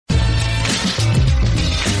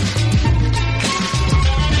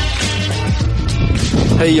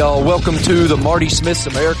Hey y'all, welcome to the Marty Smith's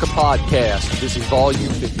America podcast. This is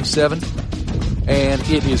volume 57, and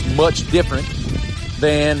it is much different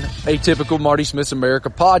than a typical Marty Smith's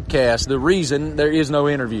America podcast. The reason there is no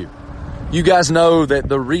interview. You guys know that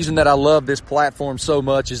the reason that I love this platform so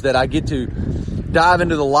much is that I get to dive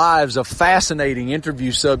into the lives of fascinating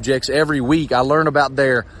interview subjects every week. I learn about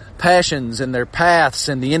their passions and their paths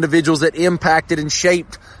and the individuals that impacted and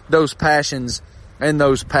shaped those passions and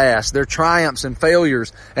those paths, their triumphs and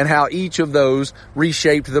failures, and how each of those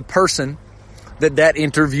reshaped the person that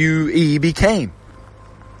interviewee became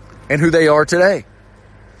and who they are today.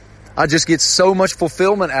 I just get so much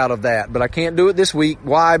fulfillment out of that, but I can't do it this week.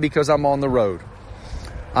 Why? Because I'm on the road.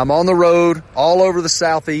 I'm on the road all over the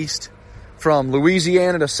Southeast, from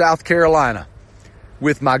Louisiana to South Carolina,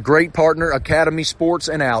 with my great partner, Academy Sports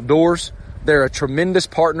and Outdoors. They're a tremendous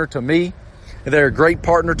partner to me. They're a great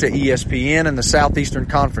partner to ESPN and the Southeastern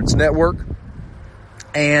Conference Network.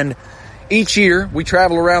 And each year we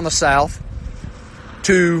travel around the South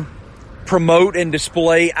to promote and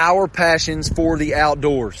display our passions for the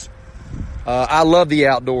outdoors. I love the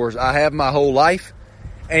outdoors. I have my whole life,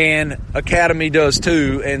 and Academy does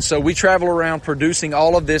too. And so we travel around producing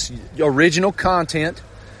all of this original content,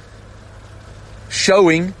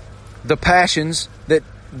 showing the passions that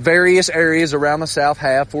various areas around the South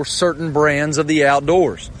have for certain brands of the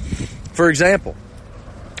outdoors. For example,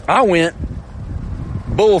 I went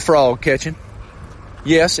bullfrog catching.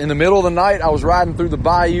 Yes, in the middle of the night, I was riding through the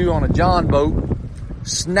bayou on a John boat,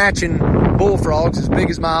 snatching bullfrogs as big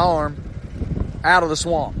as my arm out of the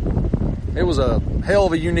swamp. It was a hell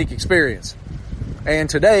of a unique experience. And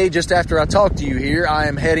today, just after I talk to you here, I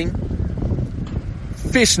am heading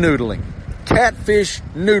fish noodling. Catfish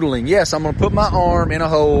noodling. Yes, I'm going to put my arm in a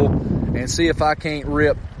hole and see if I can't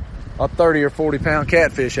rip a 30 or 40 pound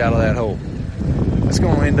catfish out of that hole. It's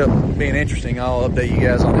going to end up being interesting. I'll update you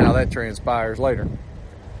guys on how that transpires later.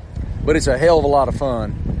 But it's a hell of a lot of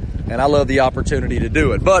fun, and I love the opportunity to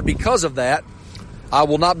do it. But because of that, I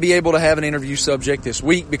will not be able to have an interview subject this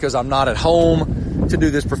week because I'm not at home to do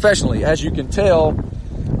this professionally. As you can tell,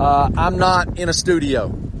 I'm not in a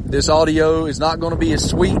studio. This audio is not going to be as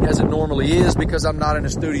sweet as it normally is because I'm not in a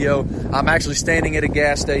studio. I'm actually standing at a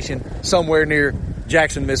gas station somewhere near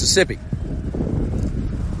Jackson, Mississippi.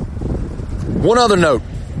 One other note.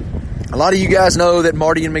 A lot of you guys know that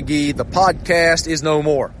Marty and McGee, the podcast, is no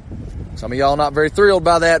more. Some of y'all not very thrilled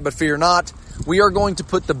by that, but fear not. We are going to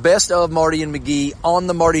put the best of Marty and McGee on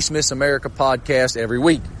the Marty Smith's America podcast every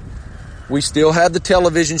week. We still have the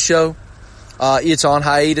television show. It's on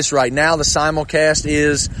hiatus right now. The simulcast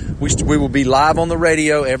is, we will be live on the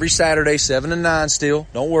radio every Saturday, 7 to 9 still.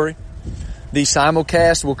 Don't worry. The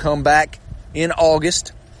simulcast will come back in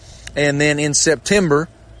August. And then in September,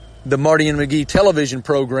 the Marty and McGee television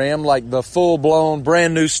program, like the full-blown,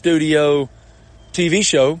 brand-new studio TV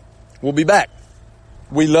show, will be back.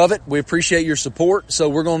 We love it. We appreciate your support. So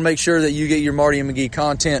we're going to make sure that you get your Marty and McGee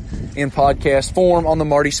content in podcast form on the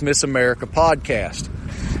Marty Smith's America podcast.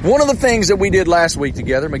 One of the things that we did last week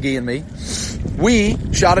together, McGee and me, we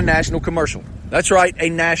shot a national commercial. That's right, a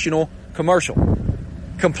national commercial.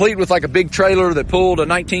 Complete with like a big trailer that pulled a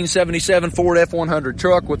 1977 Ford F-100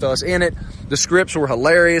 truck with us in it. The scripts were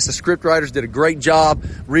hilarious. The script writers did a great job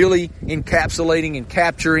really encapsulating and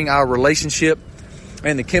capturing our relationship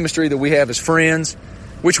and the chemistry that we have as friends,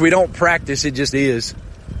 which we don't practice, it just is,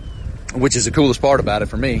 which is the coolest part about it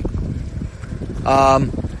for me.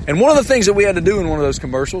 And one of the things that we had to do in one of those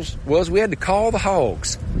commercials was we had to call the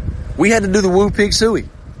hogs. We had to do the woo pig suey.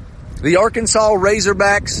 The Arkansas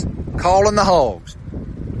Razorbacks calling the hogs.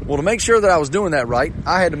 Well, to make sure that I was doing that right,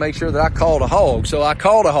 I had to make sure that I called a hog. So I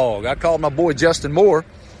called a hog. I called my boy Justin Moore,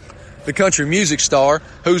 the country music star,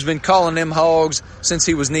 who's been calling them hogs since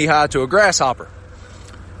he was knee-high to a grasshopper.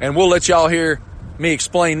 And we'll let y'all hear me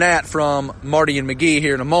explain that from Marty and McGee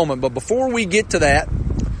here in a moment. But before we get to that,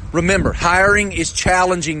 remember, hiring is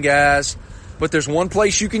challenging, guys, but there's one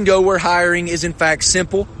place you can go where hiring is in fact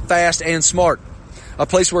simple, fast, and smart. A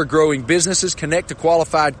place where growing businesses connect to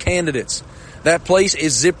qualified candidates. That place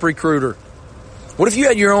is ZipRecruiter. What if you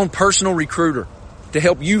had your own personal recruiter to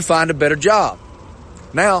help you find a better job?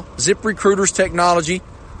 Now, ZipRecruiter's technology,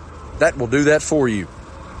 that will do that for you.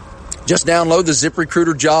 Just download the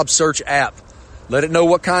ZipRecruiter job search app. Let it know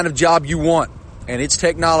what kind of job you want, and its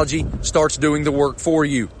technology starts doing the work for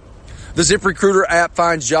you. The ZipRecruiter app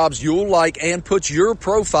finds jobs you'll like and puts your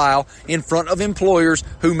profile in front of employers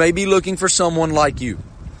who may be looking for someone like you.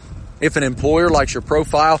 If an employer likes your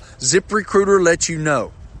profile, ZipRecruiter lets you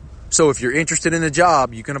know. So if you're interested in a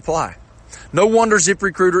job, you can apply. No wonder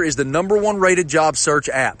ZipRecruiter is the #1 rated job search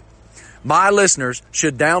app. My listeners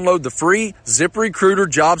should download the free ZipRecruiter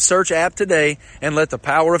job search app today and let the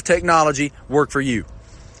power of technology work for you.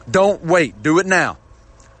 Don't wait. Do it now.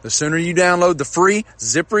 The sooner you download the free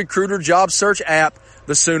ZipRecruiter job search app,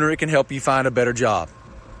 the sooner it can help you find a better job.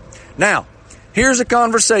 Now, here's a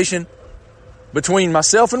conversation between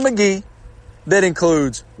myself and McGee that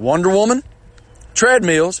includes Wonder Woman,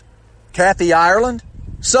 treadmills, Kathy Ireland,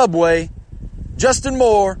 Subway, Justin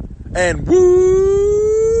Moore, and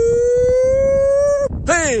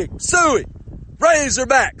Pig Suey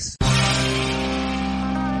Razorbacks.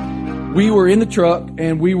 We were in the truck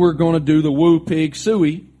and we were going to do the Woo Pig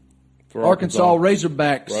Suey for Arkansas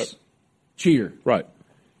Razorbacks cheer. Right.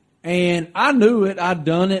 And I knew it. I'd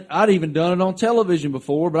done it. I'd even done it on television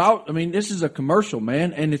before. But I mean, this is a commercial,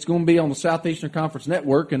 man, and it's going to be on the Southeastern Conference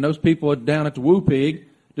Network. And those people down at the Woo Pig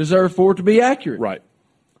deserve for it to be accurate. Right.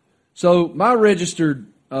 So my registered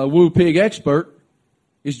Woo Pig expert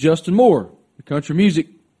is Justin Moore, the country music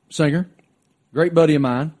singer, great buddy of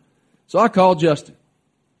mine. So I called Justin,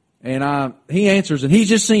 and he answers, and he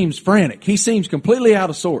just seems frantic. He seems completely out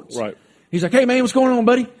of sorts. Right. He's like, "Hey man, what's going on,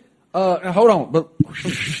 buddy? Hold on," but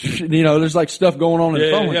there's like stuff going on in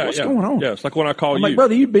the phone. What's going on? Yeah, it's like when I call I'm you. like,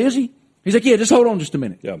 "Brother, you busy?" He's like, "Yeah, just hold on just a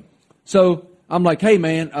minute." Yeah. So I'm like, "Hey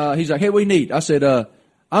man," he's like, "Hey, what do you need?" I said,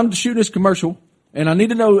 "I'm shooting this commercial, and I need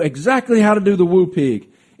to know exactly how to do the Woo Pig.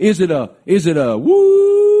 Is it a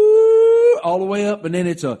woo all the way up, and then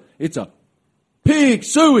it's a pig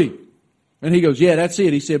suey?" And he goes, "Yeah, that's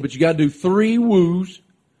it." He said, "But you got to do 3 woos,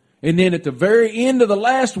 and then at the very end of the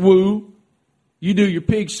last woo, you do your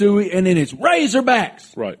pig suey, and then it's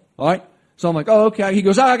Razorbacks." Right. All right. So I'm like, "Oh, okay." He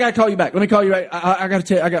goes, "I got to call you back. Let me call you right. I got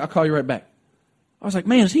to tell you, I'll call you right back." I was like,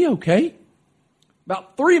 "Man, is he okay?"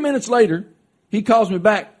 About 3 minutes later, he calls me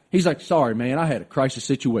back. He's like, "Sorry, man, I had a crisis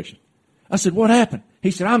situation." I said, "What happened?" He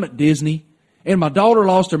said, "I'm at Disney, and my daughter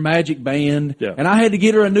lost her magic band, and I had to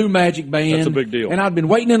get her a new magic band. That's a big deal. And I'd been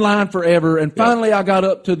waiting in line forever, and finally I got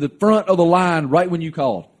up to the front of the line right when you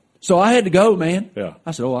called. So I had to go, man." Yeah.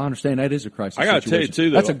 I said, "Oh, I understand. That is a crisis I got to tell you,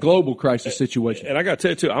 too, though. That's a global crisis situation." And I got to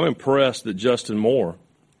tell you, too, I'm impressed that Justin Moore,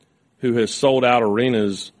 who has sold out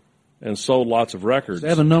arenas and sold lots of records.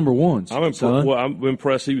 7 number ones. I'm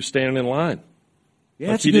impressed he was standing in line.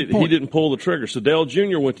 Yeah, that's a good point. He didn't pull the trigger. So Dale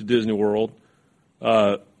Jr. went to Disney World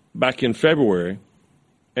back in February,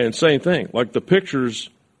 and same thing. Like, the pictures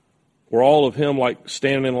were all of him, like,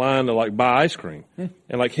 standing in line to, like, buy ice cream. Yeah.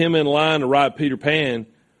 And, like, him in line to ride Peter Pan.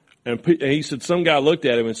 And he said, some guy looked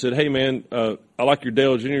at him and said, "Hey, man, I like your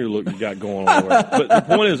Dale Jr. look you got going on." But the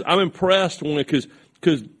point is, I'm impressed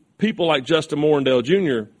because people like Justin Moore and Dale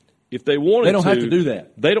Jr., if they wanted to. They don't have to do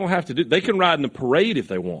that. They don't have to do. They can ride in the parade if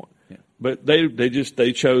they want. Yeah. But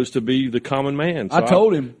they chose to be the common man. So I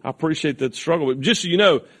told him. I appreciate that struggle. But just so you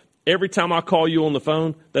know, every time I call you on the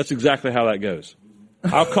phone, that's exactly how that goes.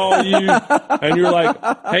 I'll call you, and you're like,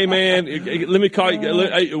 "Hey, man, let me call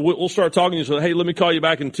you. We'll start talking to you. So, hey, let me call you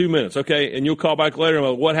back in 2 minutes, okay?" And you'll call back later, and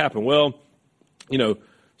I'm like, "What happened?" "Well,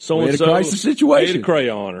 so-and-so crisis situation. ate a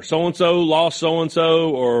crayon, or so-and-so lost so-and-so,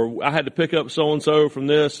 or I had to pick up so-and-so from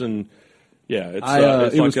this," and yeah, it's it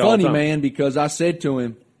like was funny, man, because I said to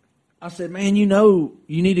him, "Man, you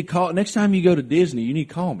need to call, next time you go to Disney, you need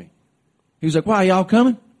to call me." He was like, "Why, y'all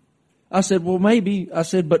coming?" I said, "Well, maybe." I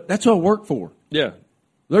said, "But that's what I work for." Yeah.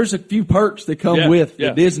 There's a few perks that come with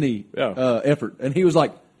the Disney effort. And he was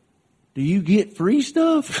like, "Do you get free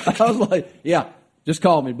stuff?" I was like, "Yeah, just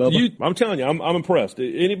call me, Bubba." I'm telling you, I'm impressed.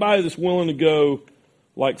 Anybody that's willing to go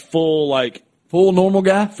like full normal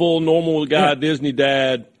guy, Disney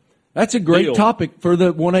dad. That's a great topic for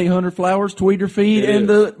the 1-800-Flowers Tweeter feed and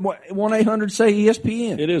the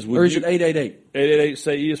 1-800-SAY-ESPN. It is. Or is it 888?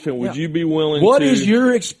 888-SAY-ESPN. Would you be willing What is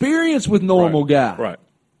your experience with normal guy? Right.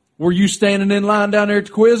 Were you standing in line down there at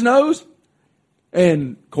the Quiznos?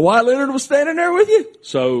 And Kawhi Leonard was standing there with you?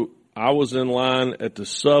 So I was in line at the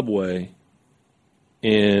Subway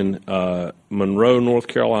in Monroe, North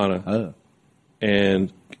Carolina.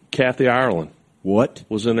 And Kathy Ireland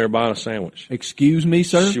was in there buying a sandwich. Excuse me,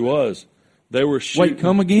 sir? She was. They were shooting. Wait,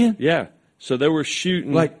 come again? Yeah. So they were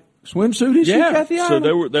shooting. Like swimsuit issue, Kathy Ireland?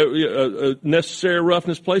 So they were necessary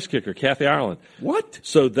roughness place kicker, Kathy Ireland. What?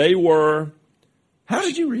 So they were. How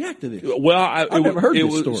did you react to this? Well, I've never heard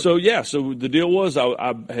this story. So the deal was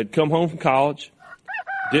I had come home from college,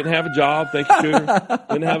 didn't have a job, thank you, Cooter.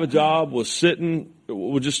 Didn't have a job, was sitting,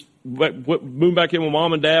 moved back in with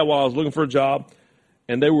mom and dad while I was looking for a job,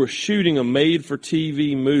 and they were shooting a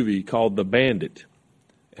made-for-TV movie called The Bandit.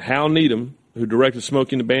 Hal Needham, who directed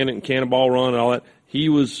Smokey and the Bandit and Cannonball Run and all that, he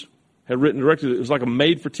had written and directed it. It was like a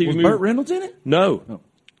made-for-TV movie. Was Burt Reynolds in it? No.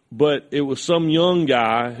 but it was some young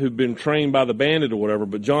guy who'd been trained by the Bandit or whatever.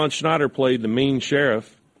 But John Schneider played the mean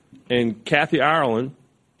sheriff, and Kathy Ireland,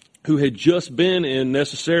 who had just been in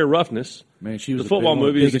Necessary Roughness, man, she was the football movie, one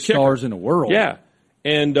of the biggest stars in the world. Yeah,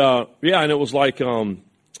 and and it was like I can't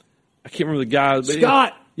remember the guy.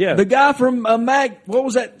 Scott. Yeah, the guy from Mag. What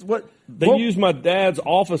was that? They used my dad's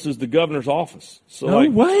office as the governor's office. So no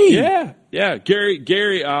way. Yeah. Gary. This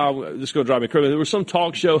is going to drive me crazy. There was some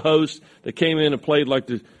talk show host that came in and played like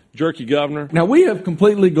the jerky governor. Now, we have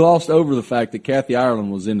completely glossed over the fact that Kathy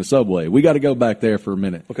Ireland was in the subway. We got to go back there for a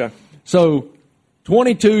minute. Okay. So,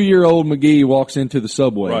 22-year-old McGee walks into the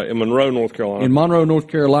subway. Right, in Monroe, North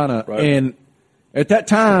Carolina. Right. And at that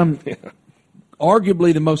time,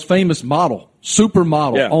 arguably the most famous model,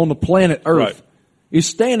 supermodel on the planet Earth, is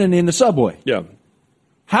standing in the subway. Yeah.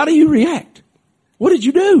 How do you react? What did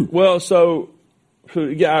you do? Well,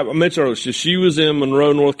 I mentioned earlier, she was in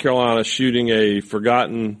Monroe, North Carolina, shooting a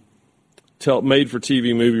forgotten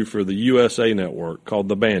made-for-TV movie for the USA Network called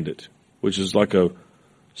The Bandit, which is like a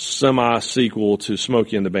semi-sequel to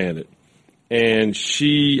Smokey and the Bandit. And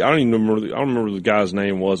I don't remember the guy's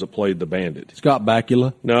name was that played the Bandit. Scott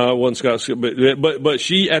Bakula? No, it wasn't Scott. But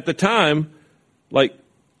she at the time, like,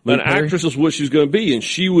 an actress was what she was going to be, and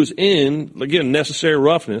she was in, again, Necessary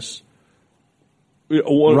Roughness.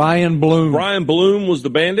 Ryan Bloom. Ryan Bloom was the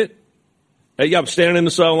Bandit. I'm standing in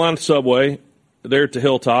the subway there at the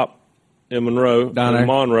Hilltop in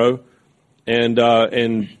Monroe,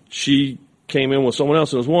 and she came in with someone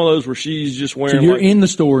else. It was one of those where she's just wearing. So you're in the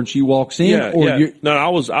store and she walks in. No, I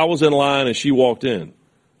was in line and she walked in,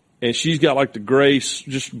 and she's got like the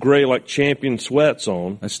gray like champion sweats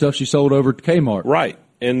on. That stuff she sold over at Kmart, right?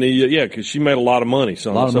 And because she made a lot of money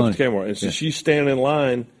selling stuff at Kmart, and so she's standing in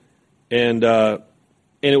line, and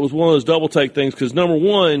it was one of those double take things because number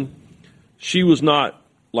one, she was not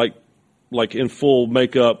like in full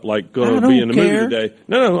makeup, like going to be in the movie today.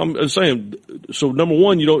 No, I'm saying. So number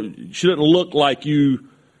one, she doesn't look like you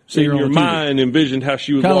in your mind envisioned how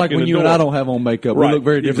she was kind of walking like when you door. And I don't have on makeup. Right, we look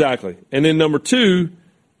very different. Exactly. And then number two,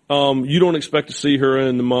 you don't expect to see her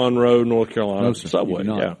in the Monroe, North Carolina subway.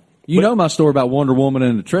 Yeah. You know my story about Wonder Woman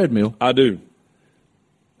and the treadmill. I do.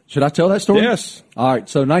 Should I tell that story? Yes. All right.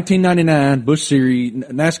 So 1999 Busch Series,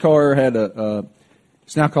 NASCAR had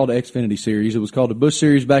it's now called the Xfinity Series. It was called the Busch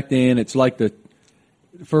Series back then. It's like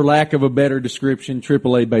for lack of a better description,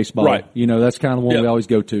 AAA baseball. Right. That's kind of the one we always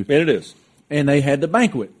go to. And it is. And they had the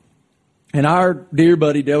banquet. And our dear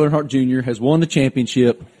buddy, Dale Earnhardt Jr., has won the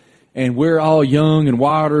championship. And we're all young and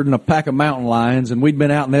wilder than a pack of mountain lions, and we'd been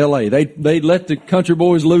out in L.A. They let the country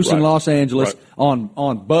boys loose in Los Angeles on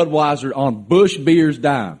Budweiser, on Busch Beer's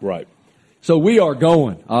dime. Right. So we are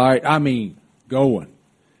going, all right, I mean, going.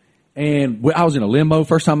 And I was in a limo,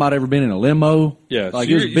 first time I'd ever been in a limo. Yeah. Like,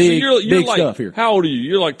 so it was big like, stuff here. How old are you?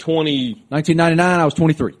 You're like 20. 1999, I was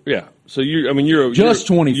 23. Yeah. So you're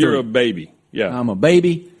 23. You're a baby. Yeah. I'm a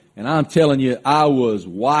baby, and I'm telling you, I was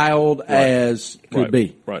wild as could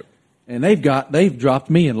be. Right. And they've dropped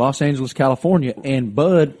me in Los Angeles, California, and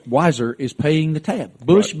Budweiser is paying the tab.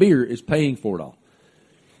 Busch Beer is paying for it all.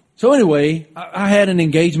 So anyway, I had an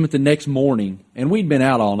engagement the next morning, and we'd been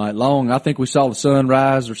out all night long. I think we saw the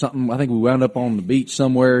sunrise or something. I think we wound up on the beach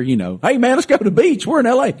somewhere, Hey, man, let's go to the beach. We're in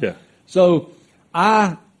L.A. Yeah. So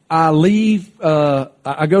I leave.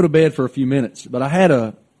 I go to bed for a few minutes, but I had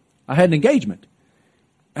an engagement.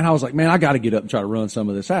 And I was like, man, I got to get up and try to run some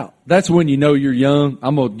of this out. That's when you know you're young.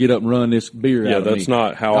 I'm going to get up and run this beer out of me. Yeah, that's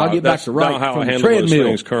not how I'll get back to right not how from I the handle treadmill. those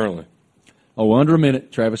things currently. Oh, under a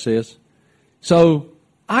minute, Travis says. So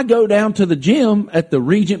I go down to the gym at the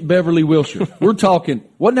Regent Beverly Wilshire. We're talking,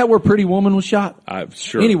 wasn't that where Pretty Woman was shot?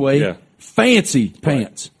 Sure. Anyway, fancy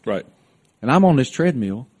pants. Right. And I'm on this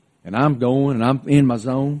treadmill, and I'm going, and I'm in my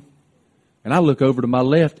zone. And I look over to my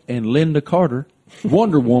left, and Linda Carter,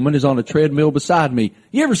 Wonder Woman, is on a treadmill beside me.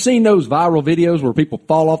 You ever seen those viral videos where people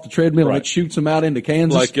fall off the treadmill and it shoots them out into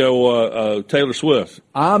Kansas? Like Taylor Swift.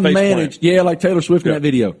 Like Taylor Swift in that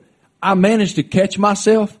video. I managed to catch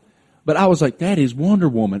myself, but I was like, that is Wonder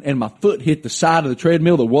Woman. And my foot hit the side of the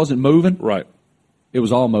treadmill that wasn't moving. Right. It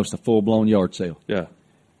was almost a full-blown yard sale. Yeah.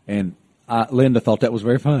 And Linda thought that was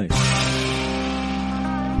very funny.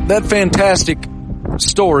 That fantastic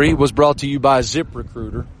story was brought to you by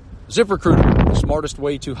ZipRecruiter. ZipRecruiter, the smartest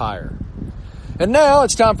way to hire. And now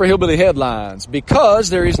it's time for Hillbilly Headlines. Because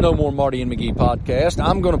there is no more Marty and McGee podcast,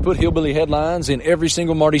 I'm going to put Hillbilly Headlines in every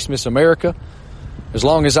single Marty Smith's America as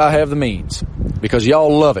long as I have the means. Because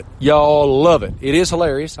y'all love it. Y'all love it. It is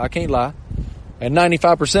hilarious. I can't lie. And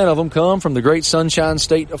 95% of them come from the great sunshine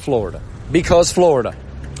state of Florida. Because Florida.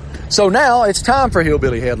 So now it's time for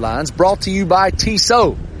Hillbilly Headlines, brought to you by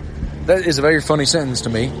Tissot. That is a very funny sentence to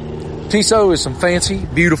me. Tissot is some fancy,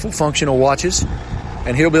 beautiful, functional watches,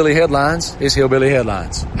 and Hillbilly Headlines is Hillbilly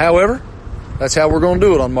Headlines. However, that's how we're going to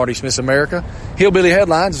do it on Marty Smith's America. Hillbilly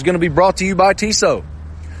Headlines is going to be brought to you by Tissot.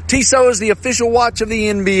 Tissot is the official watch of the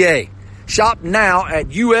NBA. Shop now at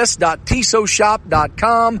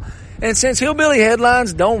us.tissotshop.com. And since Hillbilly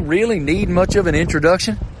Headlines don't really need much of an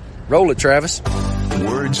introduction, roll it, Travis.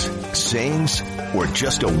 Words, sayings, or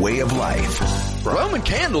just a way of life. Roman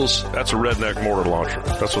candles. That's a redneck mortar launcher.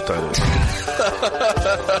 That's what that is.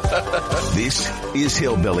 This is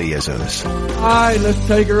Hillbillyisms. All right, let's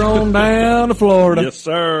take her on down to Florida. Yes,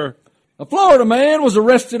 sir. A Florida man was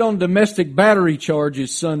arrested on domestic battery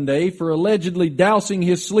charges Sunday for allegedly dousing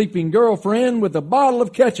his sleeping girlfriend with a bottle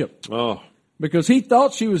of ketchup. Oh. Because he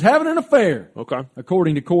thought she was having an affair. Okay.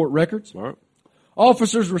 According to court records. All right.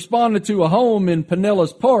 Officers responded to a home in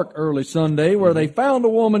Pinellas Park early Sunday where they found a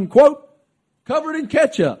woman, quote, covered in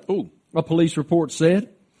ketchup, a police report said.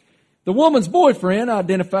 The woman's boyfriend,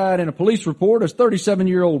 identified in a police report as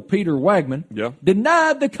 37-year-old Peter Wagman,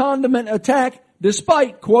 denied the condiment attack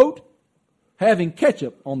despite, quote, having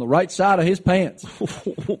ketchup on the right side of his pants.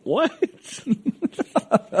 What?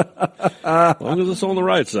 As long as it's on the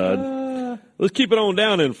right side. Let's keep it on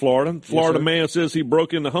down in Florida. Florida man says he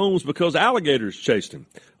broke into homes because alligators chased him.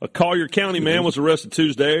 A Collier County man was arrested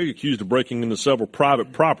Tuesday, accused of breaking into several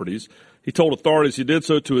private properties. He told authorities he did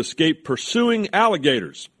so to escape pursuing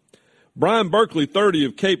alligators. Brian Berkeley, 30,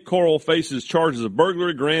 of Cape Coral, faces charges of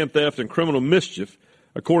burglary, grand theft, and criminal mischief,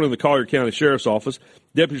 according to the Collier County Sheriff's Office.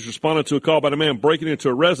 Deputies responded to a call by the man breaking into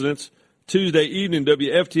a residence Tuesday evening.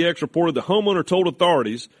 WFTX reported the homeowner told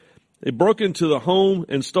authorities they broke into the home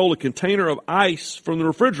and stole a container of ice from the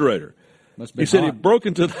refrigerator. He said he broke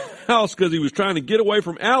into the house because he was trying to get away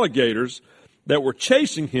from alligators that were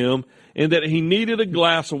chasing him and that he needed a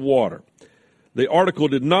glass of water. The article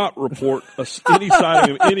did not report any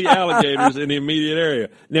sighting of any alligators in the immediate area.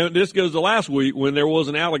 Now, this goes to last week when there was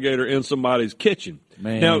an alligator in somebody's kitchen.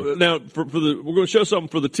 Man. Now, we're going to show something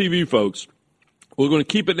for the TV folks. We're going to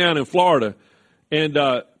keep it down in Florida. And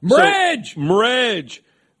Merge.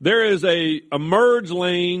 There is a merge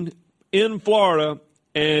lane in Florida,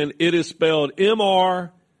 and it is spelled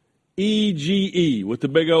M-R-E-G-E with the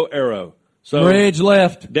big O arrow. So merge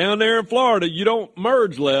left. Down there in Florida, you don't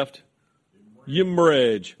merge left. You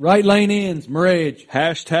merge. Right lane ends, merge.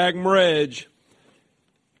 Hashtag merge.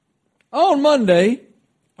 On Monday,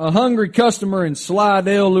 a hungry customer in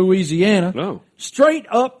Slidell, Louisiana, straight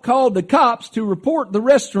up called the cops to report the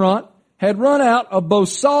restaurant had run out of both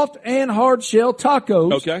soft and hard shell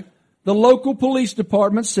tacos. Okay. The local police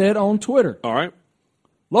department said on Twitter. All right.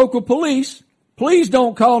 Local police, please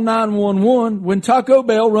don't call 911 when Taco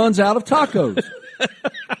Bell runs out of tacos.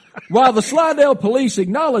 While the Slidell police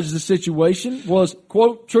acknowledged the situation was,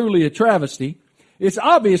 quote, truly a travesty, it's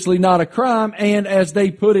obviously not a crime, and as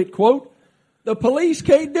they put it, quote, the police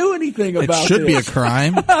can't do anything about it. It should be a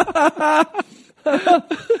crime.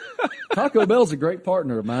 Taco Bell's a great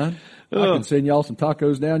partner of mine. I can send y'all some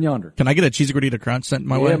tacos down yonder. Can I get a cheesy gordita crunch sent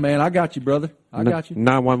my way? Yeah, man, I got you, brother. I got you.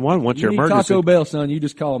 911, what's your emergency? Taco Bell, son, you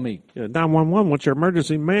just call me. Yeah, 911, what's your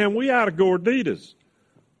emergency? Man, we out of gorditas.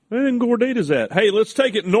 Where in gorditas at? Hey, let's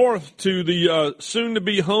take it north to the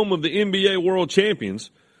soon-to-be home of the NBA World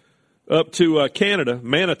Champions, up to Canada,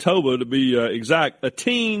 Manitoba to be exact. A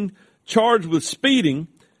teen charged with speeding.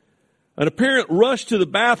 An apparent rush to the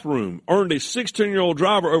bathroom earned a 16-year-old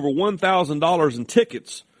driver over $1,000 in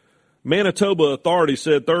tickets. Manitoba authorities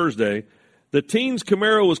said Thursday the teen's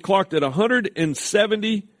Camaro was clocked at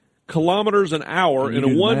 170 kilometers an hour in a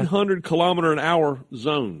 100-kilometer-an-hour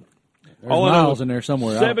zone. There's miles in there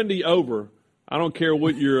somewhere. 70 over. I don't care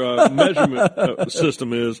what your measurement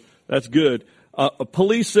system is. That's good.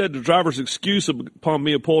 Police said the driver's excuse upon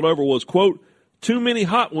being pulled over was, quote, too many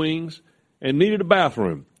hot wings and needed a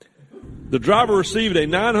bathroom. The driver received a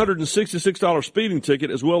 $966 speeding ticket,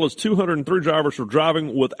 as well as 203 drivers for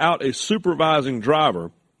driving without a supervising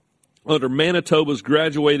driver under Manitoba's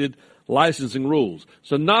graduated licensing rules.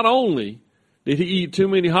 So not only did he eat too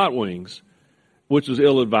many hot wings, which was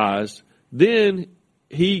ill-advised, then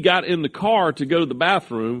he got in the car to go to the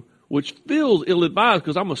bathroom, which feels ill-advised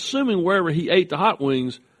because I'm assuming wherever he ate the hot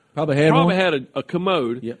wings probably had a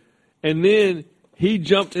commode. Yep. And then he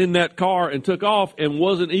jumped in that car and took off and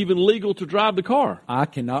wasn't even legal to drive the car. I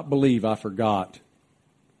cannot believe I forgot.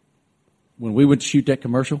 When we went to shoot that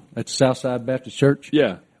commercial at the Southside Baptist Church,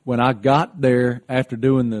 yeah. When I got there after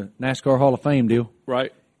doing the NASCAR Hall of Fame deal,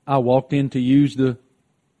 right, I walked in to use the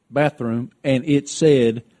bathroom, and it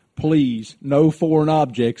said, please, no foreign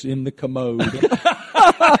objects in the commode.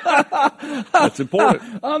 That's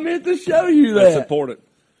important. I meant to show you that. That's important.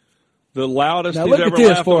 The loudest Now he's look ever at this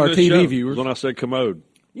laughed for on our this TV show viewers. was when I said commode.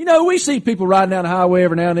 You know, we see people riding down the highway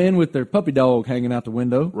every now and then with their puppy dog hanging out the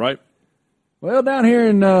window. Right? Well, down here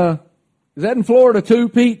in, is that in Florida too,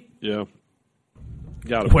 Pete? Yeah.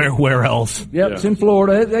 Got it. Where else? Yep, Yeah. it's in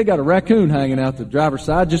Florida. They got a raccoon hanging out the driver's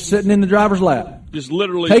side, just sitting in the driver's lap, Just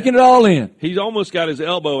literally taking it all in. He's almost got his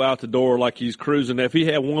elbow out the door like he's cruising. If he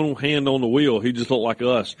had one hand on the wheel, he just looked like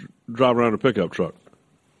us driving around a pickup truck.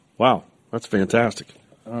 Wow, that's fantastic.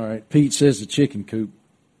 All right, Pete says the chicken coop.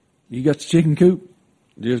 You got the chicken coop?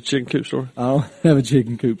 Do you have a chicken coop story? I don't have a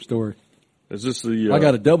chicken coop story. Is this the? I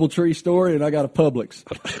got a DoubleTree story and I got a Publix.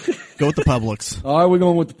 Go with the Publix. All right, we're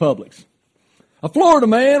going with the Publix. A Florida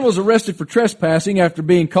man was arrested for trespassing after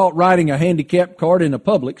being caught riding a handicapped cart in a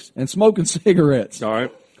Publix and smoking cigarettes. All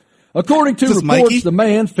right. According to Is this reports, Mikey? the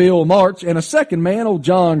man, Phil March, and a second man, old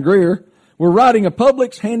John Greer, were riding a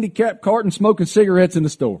Publix handicapped cart and smoking cigarettes in the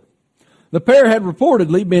store. The pair had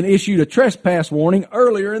reportedly been issued a trespass warning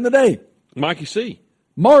earlier in the day. Mikey C.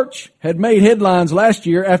 March had made headlines last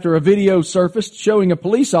year after a video surfaced showing a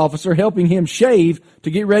police officer helping him shave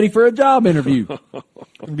to get ready for a job interview.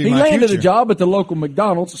 He landed a job at the local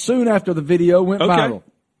McDonald's soon after the video went viral.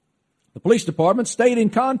 The police department stayed in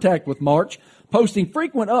contact with March, posting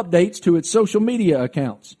frequent updates to its social media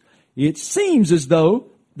accounts. It seems as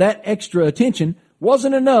though that extra attention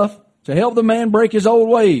wasn't enough to help the man break his old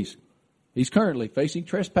ways. He's currently facing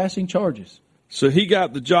trespassing charges. So he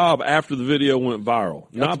got the job after the video went viral.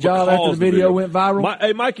 Got the job after the video went viral?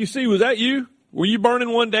 Hey, Mikey C., was that you? Were you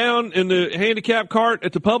burning one down in the handicap cart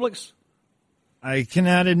at the Publix? I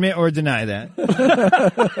cannot admit or deny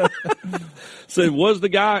that. So was the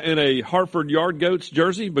guy in a Hartford Yard Goats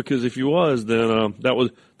jersey? Because if he was, then that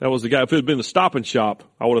was the guy. If it had been the Stop and Shop,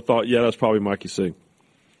 I would have thought, yeah, that's probably Mikey C.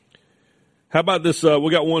 How about this? We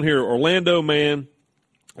got one here. Orlando man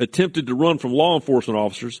attempted to run from law enforcement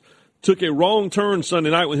officers, took a wrong turn Sunday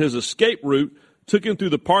night when his escape route took him through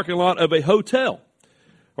the parking lot of a hotel.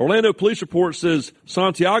 Orlando police report says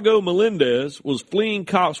Santiago Melendez was fleeing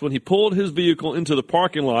cops when he pulled his vehicle into the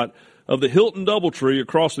parking lot of the Hilton Doubletree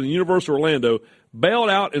across from the University of Orlando, bailed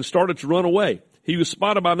out, and started to run away. He was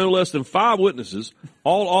spotted by no less than 5 witnesses,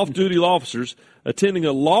 all off-duty officers, attending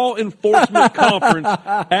a law enforcement conference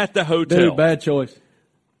at the hotel. Dude, bad choice.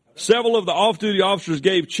 Several of the off-duty officers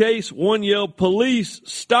gave chase. One yelled, "Police,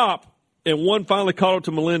 stop!" and one finally caught up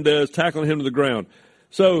to Melendez, tackling him to the ground.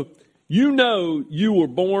 So you know you were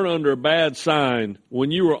born under a bad sign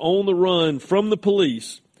when you were on the run from the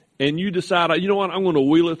police and you decide, you know what, I'm going to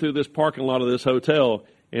wheel it through this parking lot of this hotel,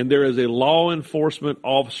 and there is a law enforcement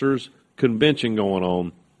officers convention going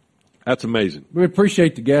on. That's amazing. We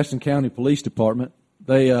appreciate the Gaston County Police Department.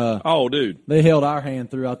 They they held our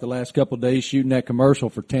hand throughout the last couple of days shooting that commercial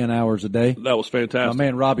for 10 hours a day. That was fantastic. My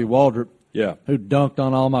man Robbie Waldrop, who dunked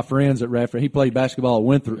on all my friends at Radford. He played basketball at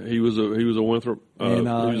Winthrop. He was a Winthrop. And he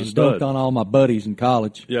was a he stud. dunked on all my buddies in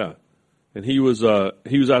college. Yeah, and he was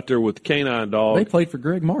out there with the canine dog. They played for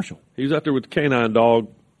Greg Marshall. He was out there with the canine dog,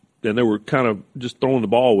 and they were kind of just throwing the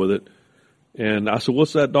ball with it. And I said,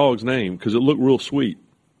 "What's that dog's name?" Because it looked real sweet,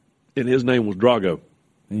 and his name was Drago.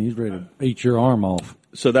 And he's ready to eat your arm off.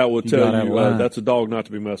 So that would tell you line. that's a dog not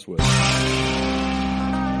to be messed with.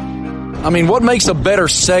 I mean, what makes a better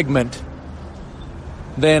segment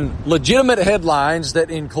than legitimate headlines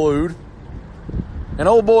that include an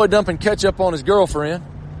old boy dumping ketchup on his girlfriend,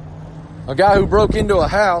 a guy who broke into a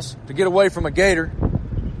house to get away from a gator,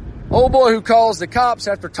 old boy who calls the cops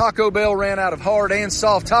after Taco Bell ran out of hard and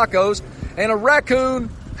soft tacos, and a raccoon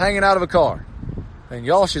hanging out of a car. And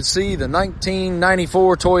y'all should see the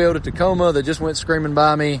 1994 Toyota Tacoma that just went screaming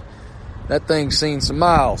by me. That thing's seen some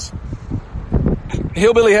miles.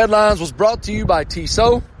 Hillbilly Headlines was brought to you by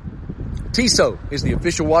Tissot. Tissot is the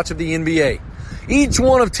official watch of the NBA. Each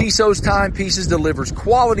one of Tissot's timepieces delivers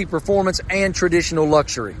quality performance and traditional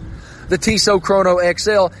luxury. The Tissot Chrono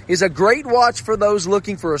XL is a great watch for those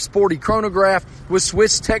looking for a sporty chronograph with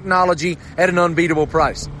Swiss technology at an unbeatable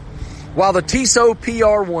price. While the Tissot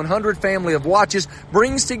PR100 family of watches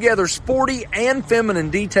brings together sporty and feminine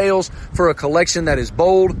details for a collection that is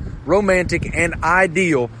bold, romantic, and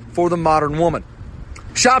ideal for the modern woman.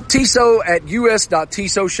 Shop Tissot at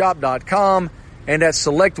us.tissotshop.com and at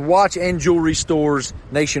select watch and jewelry stores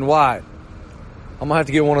nationwide. I'm going to have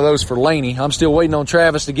to get one of those for Laney. I'm still waiting on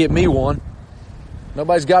Travis to get me one.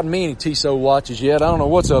 Nobody's gotten me any Tissot watches yet. I don't know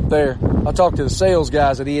what's up there. I talked to the sales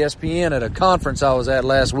guys at ESPN at a conference I was at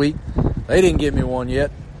last week. They didn't give me one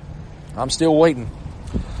yet. I'm still waiting.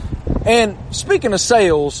 And speaking of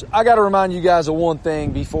sales, I got to remind you guys of one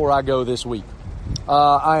thing before I go this week.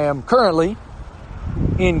 I am currently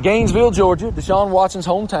in Gainesville, Georgia, Deshaun Watson's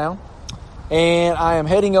hometown. and I am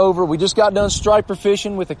heading over. We just got done striper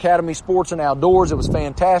fishing with Academy Sports and Outdoors. It was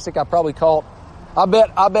fantastic. I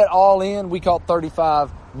bet all in, we caught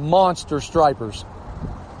 35 monster stripers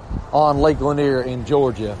on Lake Lanier in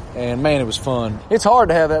Georgia. And man, it was fun. It's hard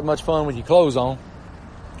to have that much fun with your clothes on.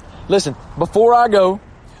 Listen, before I go,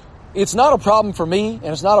 it's not a problem for me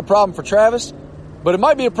and it's not a problem for Travis, but it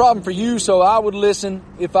might be a problem for you, so I would listen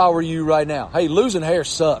if I were you right now. Hey, losing hair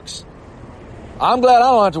sucks. I'm glad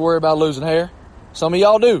I don't have to worry about losing hair. Some of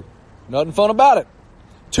y'all do. Nothing fun about it.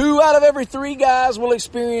 2 out of every 3 guys will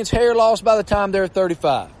experience hair loss by the time they're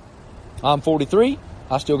 35. I'm 43.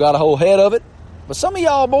 I still got a whole head of it. But some of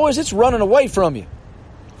y'all boys, it's running away from you.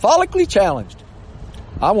 Follically challenged.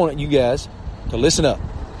 I want you guys to listen up.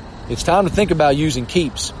 It's time to think about using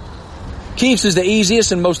Keeps. Keeps is the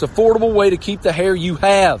easiest and most affordable way to keep the hair you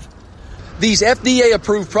have. These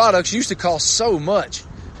FDA-approved products used to cost so much.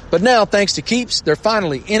 But now, thanks to Keeps, they're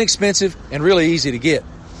finally inexpensive and really easy to get.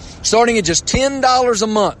 Starting at just $10 a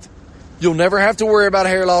month, you'll never have to worry about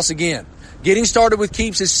hair loss again. Getting started with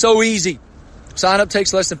Keeps is so easy. Sign up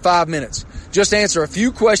takes less than 5 minutes. Just answer a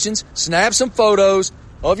few questions, snap some photos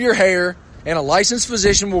of your hair, and a licensed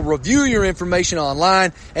physician will review your information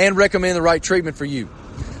online and recommend the right treatment for you.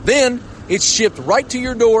 Then, it's shipped right to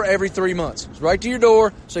your door every 3 months. It's right to your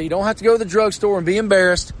door, so you don't have to go to the drugstore and be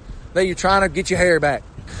embarrassed that you're trying to get your hair back.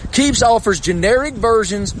 Keeps offers generic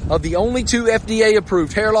versions of the only 2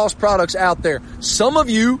 FDA-approved hair loss products out there. Some of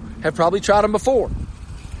you have probably tried them before,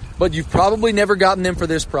 but you've probably never gotten them for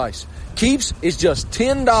this price. Keeps is just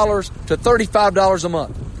 $10 to $35 a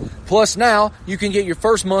month. Plus now, you can get your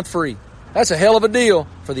first month free. That's a hell of a deal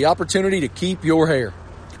for the opportunity to keep your hair.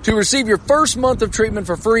 To receive your first month of treatment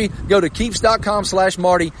for free, go to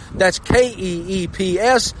keeps.com/Marty. That's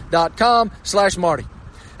KEEPS.com/Marty.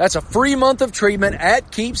 That's a free month of treatment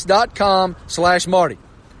at keeps.com/Marty.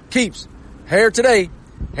 Keeps. Hair today,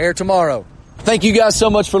 hair tomorrow. Thank you guys so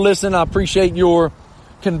much for listening. I appreciate your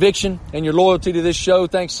conviction and your loyalty to this show.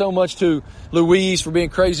 Thanks so much to Louise for being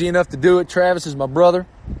crazy enough to do it. Travis is my brother.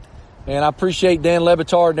 And I appreciate Dan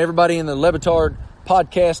Lebitard and everybody in the Lebitard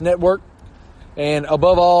Podcast Network. And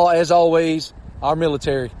above all, as always, our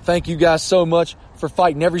military. Thank you guys so much for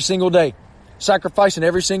fighting every single day, sacrificing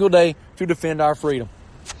every single day to defend our freedom.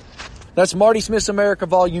 That's Marty Smith's America,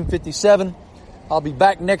 Volume 57. I'll be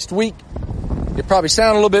back next week. It'll probably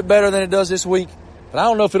sound a little bit better than it does this week, but I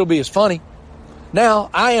don't know if it'll be as funny. Now,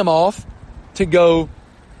 I am off to go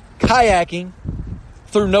kayaking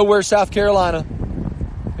through nowhere, South Carolina,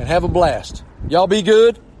 and have a blast. Y'all be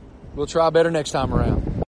good. We'll try better next time around.